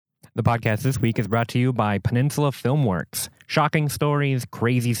The podcast this week is brought to you by Peninsula Filmworks. Shocking stories,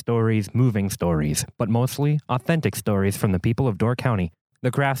 crazy stories, moving stories, but mostly authentic stories from the people of Door County.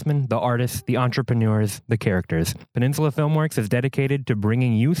 The craftsmen, the artists, the entrepreneurs, the characters. Peninsula Filmworks is dedicated to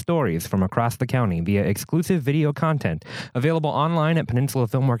bringing you stories from across the county via exclusive video content, available online at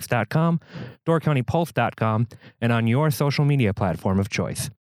peninsulafilmworks.com, doorcountypulse.com, and on your social media platform of choice.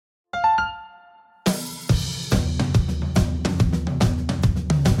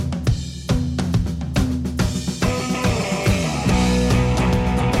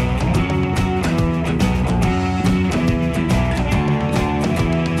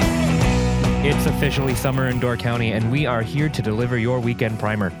 It's officially summer in Door County, and we are here to deliver your weekend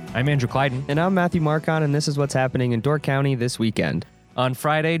primer. I'm Andrew Clyden. And I'm Matthew Marcon, and this is what's happening in Door County this weekend. On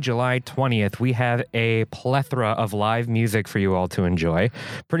Friday, July 20th, we have a plethora of live music for you all to enjoy.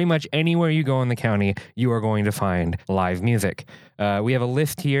 Pretty much anywhere you go in the county, you are going to find live music. We have a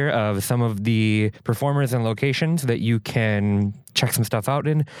list here of some of the performers and locations that you can check some stuff out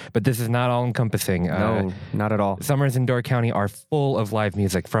in, but this is not all-encompassing. No, not at all. Summers in Door County are full of live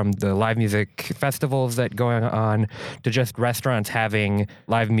music, from the live music festivals that go on to just restaurants having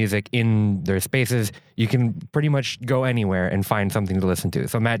live music in their spaces. You can pretty much go anywhere and find something to listen to.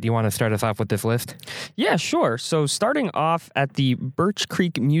 So, Matt, do you want to start us off with this list? Yeah, sure. So starting off at the Birch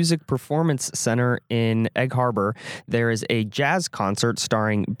Creek Music Performance Center in Egg Harbor, there is a jazz concert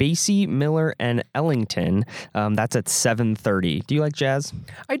starring Basie, Miller, and Ellington. That's at 7:30. Do you like jazz?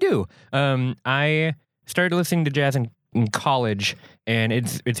 I do. I started listening to jazz in college, and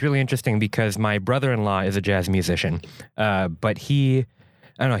it's really interesting because my brother-in-law is a jazz musician, but I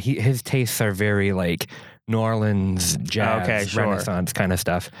don't know, his tastes are very like New Orleans jazz, Renaissance kind of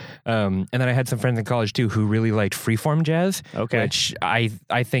stuff. And then I had some friends in college too who really liked freeform jazz, which I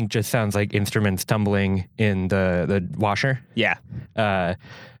think just sounds like instruments tumbling in the washer. Yeah. I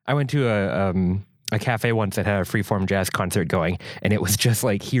went to a cafe once that had a freeform jazz concert going, and it was just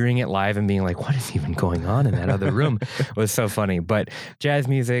like hearing it live and being like, what is even going on in that other room was so funny. But jazz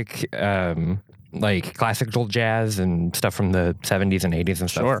music, like classical jazz and stuff from the 70s and 80s and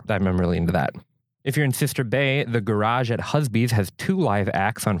stuff, Sure. I'm really into that. If you're in Sister Bay, the Garage at Husby's has 2 live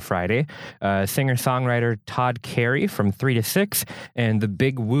acts on Friday. Singer-songwriter Todd Carey from 3 to 6, and The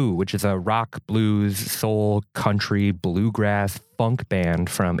Big Woo, which is a rock, blues, soul, country, bluegrass, funk band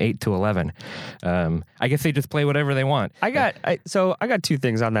from 8 to 11. I guess they just play whatever they want. I got 2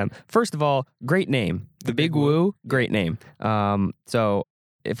 things on them. First of all, great name. The Big Woo, great name. So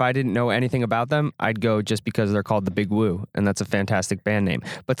if I didn't know anything about them, I'd go just because they're called The Big Woo, and that's a fantastic band name.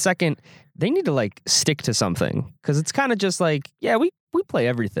 But second, they need to like stick to something, because it's kind of just like, yeah, we play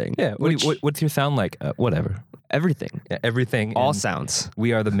everything. Yeah. What's your sound like? Whatever. Everything. Yeah, everything. All sounds.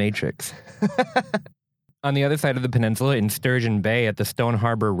 We are the Matrix. On the other side of the peninsula, in Sturgeon Bay at the Stone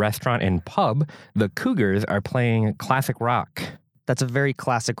Harbor Restaurant and Pub, the Cougars are playing classic rock. That's a very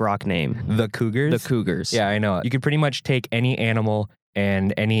classic rock name. The Cougars? The Cougars. Yeah, I know. You could pretty much take any animal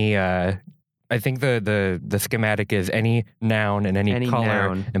and any, I think the schematic is any noun and any color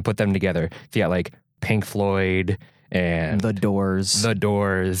noun. And put them together. So yeah, like Pink Floyd and The Doors.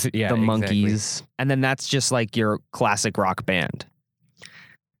 Yeah, the Monkees. And then that's just like your classic rock band.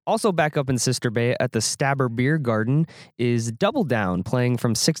 Also back up in Sister Bay at the Stabber Beer Garden is Double Down, playing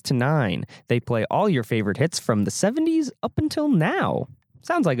from 6 to 9. They play all your favorite hits from the 70s up until now.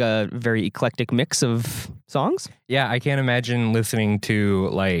 Sounds like a very eclectic mix of songs. Yeah, I can't imagine listening to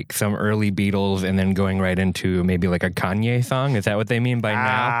like some early Beatles and then going right into maybe like a Kanye song. Is that what they mean by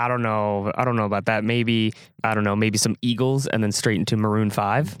now? I don't know about that. Maybe some Eagles and then straight into Maroon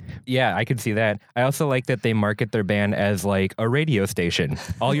 5. Yeah, I could see that. I also like that they market their band as like a radio station.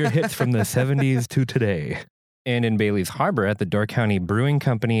 All your hits from the 70s to today. And in Bailey's Harbor at the Door County Brewing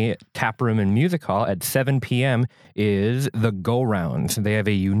Company Tap Room and Music Hall at 7 p.m. is the Go Rounds. They have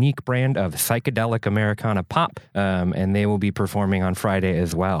a unique brand of psychedelic Americana pop, and they will be performing on Friday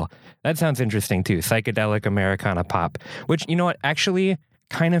as well. That sounds interesting too, psychedelic Americana pop, which, you know what, actually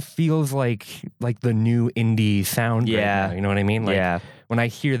kind of feels like the new indie sound right now, you know what I mean? Like, when I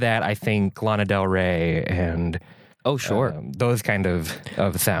hear that, I think Lana Del Rey and... Oh, sure. Those kind of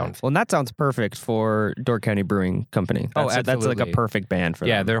sounds. Well, and that sounds perfect for Door County Brewing Company. Absolutely. That's like a perfect band for them.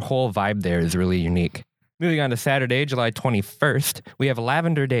 Yeah, their whole vibe there is really unique. Moving on to Saturday, July 21st, we have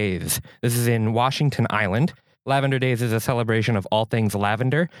Lavender Days. This is in Washington Island. Lavender Days is a celebration of all things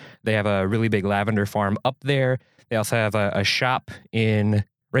lavender. They have a really big lavender farm up there. They also have a shop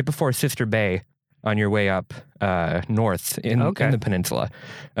right before Sister Bay on your way up north in the peninsula.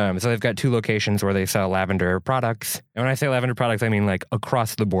 So they've got 2 locations where they sell lavender products. And when I say lavender products, I mean like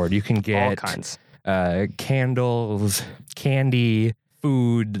across the board. You can get all kinds. Candles, candy,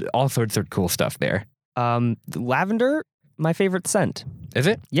 food, all sorts of cool stuff there. Lavender, my favorite scent. Is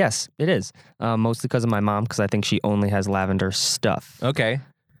it? Yes, it is. Mostly because of my mom, because I think she only has lavender stuff. Okay.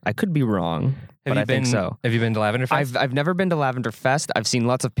 I could be wrong, but I think so. Have you been to Lavender Fest? I've never been to Lavender Fest. I've seen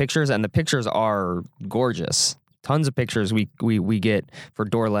lots of pictures, and the pictures are gorgeous. Tons of pictures we get for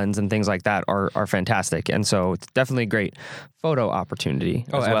door lens and things like that are fantastic, and so it's definitely a great photo opportunity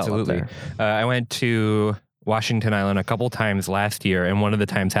as well. Absolutely. I went to Washington Island a couple times last year, and one of the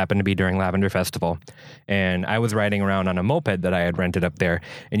times happened to be during Lavender Festival. And I was riding around on a moped that I had rented up there,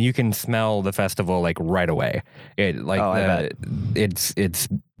 and you can smell the festival like right away. It's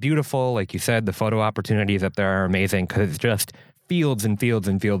beautiful, like you said. The photo opportunities up there are amazing because it's just fields and fields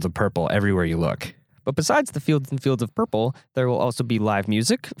and fields of purple everywhere you look. But besides the fields and fields of purple, there will also be live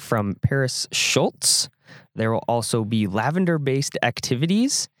music from Paris Schultz. There will also be lavender-based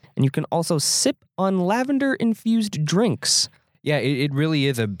activities, and you can also sip on lavender-infused drinks. Yeah, it really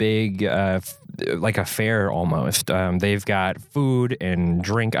is a big, like a fair almost. They've got food and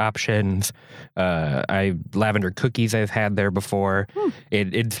drink options. Lavender cookies I've had there before.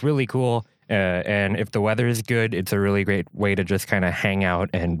 It's really cool. And if the weather is good, it's a really great way to just kind of hang out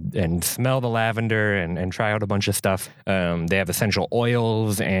and smell the lavender and try out a bunch of stuff. They have essential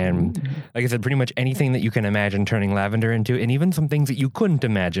oils and, like I said, pretty much anything that you can imagine turning lavender into, and even some things that you couldn't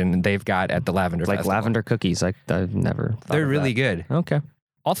imagine they've got at the Lavender Festival. Like lavender cookies. I've never thought They're of really that. good. Okay.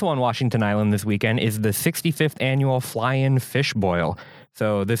 Also on Washington Island this weekend is the 65th annual Fly-In Fish Boil.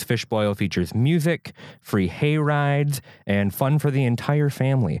 So this fish boil features music, free hay rides, and fun for the entire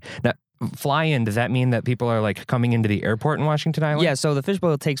family. Now, fly-in, does that mean that people are like coming into the airport in Washington Island? Yeah, so the fish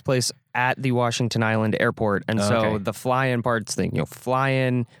boil takes place at the Washington Island airport. And so the fly-in part's fly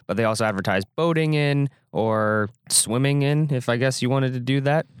in, but they also advertise boating in or swimming in, if I guess you wanted to do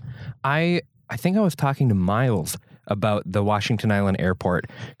that. I think I was talking to Miles about the Washington Island airport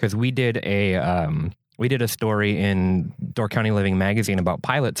because we did a story in Door County Living magazine about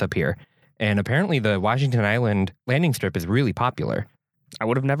pilots up here. And apparently the Washington Island landing strip is really popular. I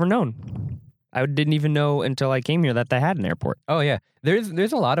would have never known. I didn't even know until I came here that they had an airport. Oh, yeah.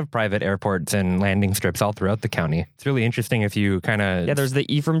 There's a lot of private airports and landing strips all throughout the county. It's really interesting if you kind of... Yeah, there's the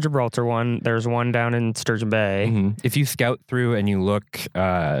Ephraim Gibraltar one. There's one down in Sturgeon Bay. Mm-hmm. If you scout through and you look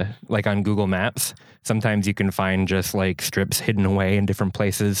like on Google Maps, sometimes you can find just like strips hidden away in different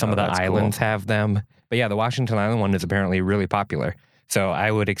places. Some of the islands have them. But yeah, the Washington Island one is apparently really popular. So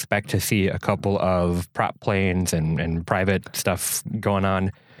I would expect to see a couple of prop planes and private stuff going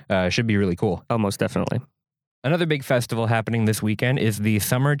on. Should be really cool. Oh, most definitely. Another big festival happening this weekend is the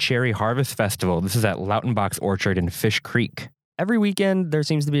Summer Cherry Harvest Festival. This is at Lautenbach's Orchard in Fish Creek. Every weekend there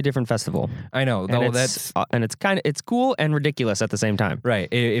seems to be a different festival. I know, though it's cool and ridiculous at the same time. Right.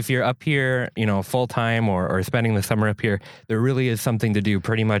 If you're up here, full time or spending the summer up here, there really is something to do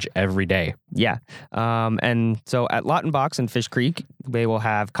pretty much every day. Yeah. And so at Lautenbach's in Fish Creek, they will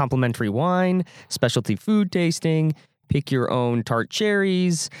have complimentary wine, specialty food tasting, pick your own tart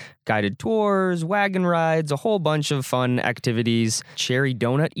cherries, guided tours, wagon rides, a whole bunch of fun activities. Cherry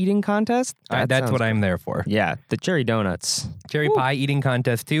donut eating contest? That's what I'm there for. Yeah, the cherry donuts. Cherry pie eating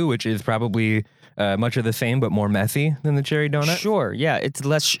contest too, which is probably much of the same but more messy than the cherry donut. Sure, yeah. It's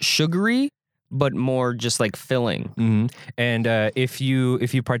less sugary, but more just like filling. Mm-hmm. And if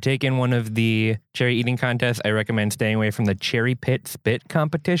you partake in one of the cherry eating contests, I recommend staying away from the cherry pit spit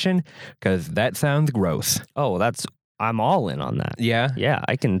competition because that sounds gross. Oh, I'm all in on that. Yeah? Yeah,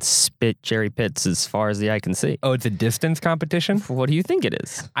 I can spit cherry pits as far as the eye can see. Oh, it's a distance competition? What do you think it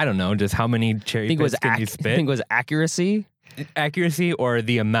is? I don't know. Just how many cherry pits can you spit? I think it was accuracy. Accuracy or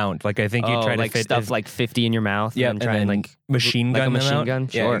the amount? Like I think you try to like fit stuff like 50 in your mouth. Yeah, and try and like machine gun. Like a machine gun.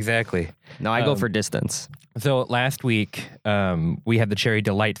 Sure. Yeah, exactly. No, I go for distance. So last week we had the Cherry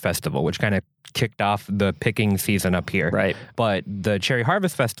Delight Festival, which kind of kicked off the picking season up here. Right. But the Cherry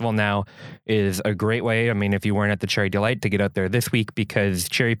Harvest Festival now is a great way. I mean, if you weren't at the Cherry Delight, to get out there this week because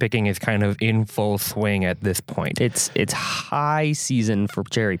cherry picking is kind of in full swing at this point. It's high season for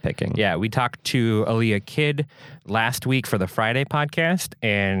cherry picking. Yeah, we talked to Aaliyah Kidd last week for the Friday podcast,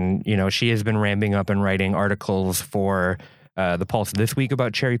 and she has been ramping up and writing articles for the Pulse this week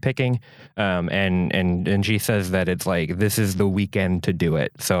about cherry picking, and she says that it's like this is the weekend to do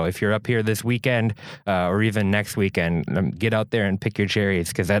it. So if you're up here this weekend or even next weekend, get out there and pick your cherries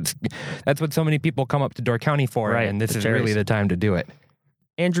because that's what so many people come up to Door County for, right, and this is cherries. really the time to do it.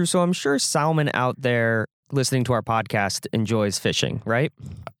 Andrew, so I'm sure Salman out there listening to our podcast enjoys fishing, right?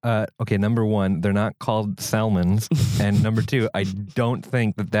 Okay, number one, they're not called salmons, and number two, I don't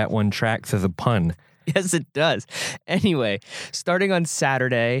think that one tracks as a pun. Yes, it does. Anyway, starting on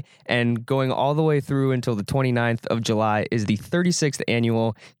Saturday and going all the way through until the 29th of July is the 36th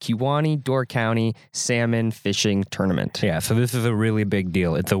annual Kewaunee-Door County Salmon Fishing Tournament. Yeah, so this is a really big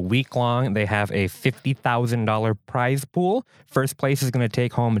deal. It's a week long. They have a $50,000 prize pool. First place is going to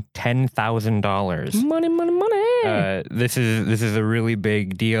take home $10,000. Money, money, money. This is a really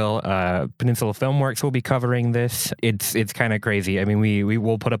big deal. Peninsula Filmworks will be covering this. It's kind of crazy. I mean, we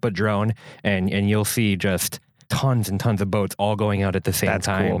will put up a drone and you'll see just tons and tons of boats all going out at the same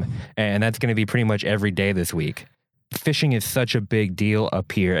time. Cool. And that's going to be pretty much every day this week. Fishing is such a big deal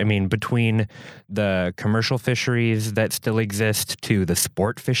up here. I mean, between the commercial fisheries that still exist to the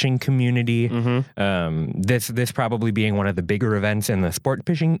sport fishing community, this probably being one of the bigger events in the sport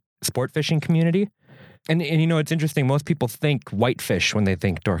fishing community. And you know, it's interesting. Most people think whitefish when they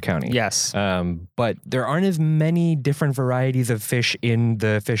think Door County. Yes. But there aren't as many different varieties of fish in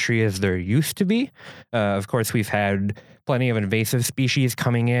the fishery as there used to be. Of course, we've had plenty of invasive species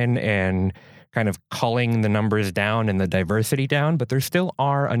coming in and kind of culling the numbers down and the diversity down, but there still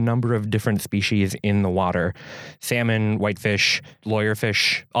are a number of different species in the water. Salmon, whitefish,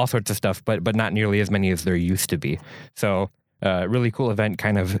 lawyerfish, all sorts of stuff, but not nearly as many as there used to be. So really cool event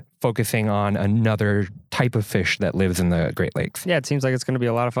kind of focusing on another type of fish that lives in the Great Lakes. Yeah, it seems like it's going to be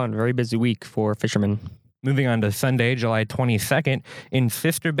a lot of fun. Very busy week for fishermen. Moving on to Sunday, July 22nd, in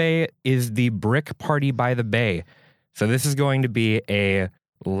Sister Bay is the Brick Party by the Bay. So this is going to be a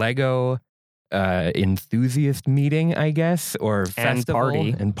Lego enthusiast meeting, I guess, or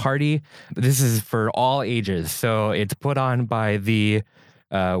festival and party. This is for all ages. So it's put on by the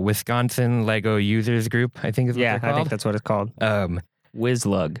Wisconsin Lego Users Group, I think is what they're called. I think that's what it's called.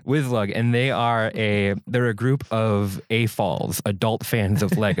 WizLug, and they're a group of AFOLs, adult fans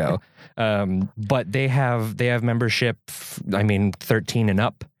of Lego. But they have membership, 13 and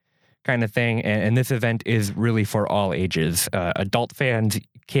up kind of thing. And this event is really for all ages. Adult fans,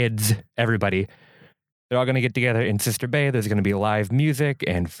 kids, everybody. They're all going to get together in Sister Bay. There's going to be live music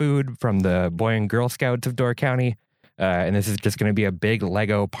and food from the Boy and Girl Scouts of Door County. And this is just going to be a big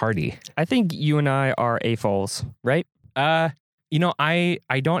Lego party. I think you and I are AFOLs, right? You know, I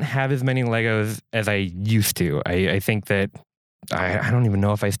don't have as many Legos as I used to. I think that I don't even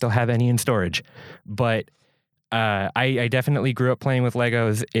know if I still have any in storage. But I definitely grew up playing with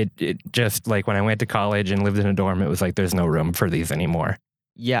Legos. It just, like, when I went to college and lived in a dorm, it was like there's no room for these anymore.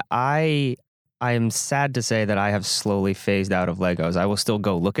 Yeah, I am sad to say that I have slowly phased out of Legos. I will still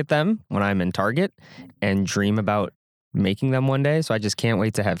go look at them when I'm in Target and dream about making them one day. So I just can't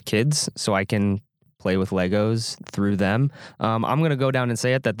wait to have kids so I can play with Legos through them. I'm going to go down and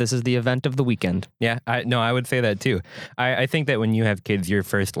say it that this is the event of the weekend. Yeah, I would say that too. I think that when you have kids, your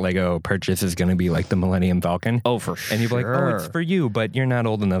first Lego purchase is going to be like the Millennium Falcon. Oh, for sure. And you're like, oh, it's for you, but you're not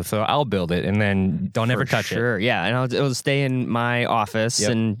old enough, so I'll build it, and then don't ever touch it. Sure, yeah. And it'll stay in my office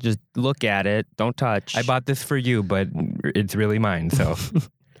and just look at it. Don't touch. I bought this for you, but it's really mine, so.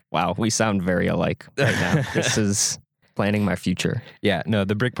 Wow, we sound very alike right now. This is planning my future. Yeah, no,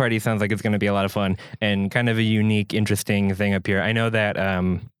 the Brick Party sounds like it's going to be a lot of fun and kind of a unique, interesting thing up here. I know that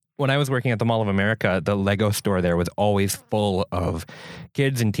when I was working at the Mall of America, the Lego store there was always full of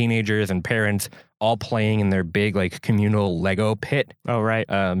kids and teenagers and parents all playing in their big, like, communal Lego pit. Oh, right.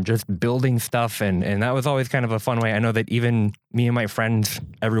 Just building stuff, and that was always kind of a fun way. I know that even me and my friends,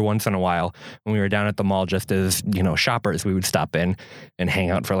 every once in a while, when we were down at the mall just as, shoppers, we would stop in and hang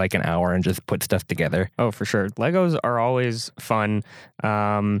out for like an hour and just put stuff together. Oh, for sure. Legos are always fun.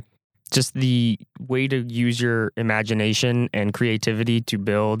 Just the way to use your imagination and creativity to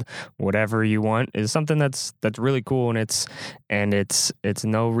build whatever you want is something that's really cool, and it's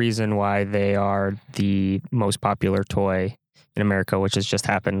no reason why they are the most popular toy in America, which has just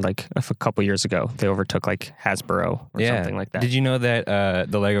happened like a couple years ago. They overtook like Hasbro or something like that. Did you know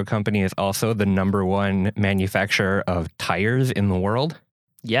that the Lego company is also the #1 manufacturer of tires in the world?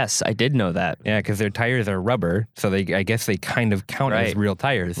 Yes, I did know that. Yeah, because their tires are rubber, so I guess they kind of count as real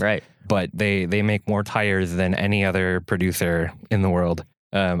tires. Right. But they make more tires than any other producer in the world.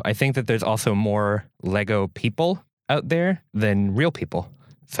 I think that there's also more Lego people out there than real people.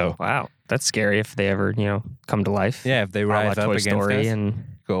 So wow, that's scary if they ever come to life. Yeah, if they rise up against Story us. And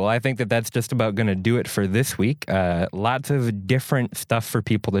cool. Well, I think that that's just about going to do it for this week. Lots of different stuff for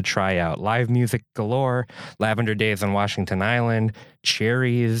people to try out. Live music galore, Lavender Days on Washington Island,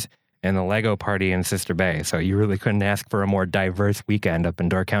 cherries, and the Lego party in Sister Bay. So you really couldn't ask for a more diverse weekend up in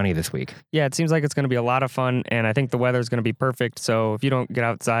Door County this week. Yeah, it seems like it's going to be a lot of fun, and I think the weather's going to be perfect. So if you don't get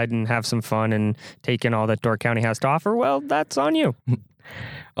outside and have some fun and take in all that Door County has to offer, well, that's on you.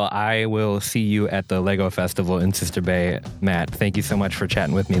 Well, I will see you at the Lego Festival in Sister Bay. Matt, thank you so much for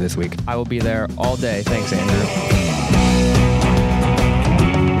chatting with me this week. I will be there all day. Thanks, Andrew.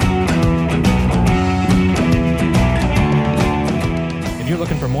 If you're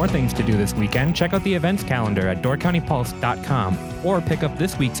looking for more things to do this weekend, check out the events calendar at doorcountypulse.com or pick up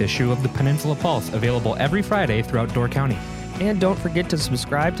this week's issue of the Peninsula Pulse, available every Friday throughout Door County. And don't forget to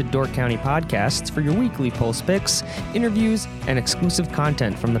subscribe to Door County Podcasts for your weekly Pulse picks, interviews, and exclusive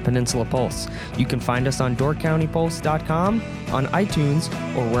content from the Peninsula Pulse. You can find us on doorcountypulse.com, on iTunes,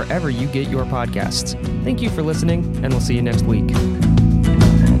 or wherever you get your podcasts. Thank you for listening, and we'll see you next week.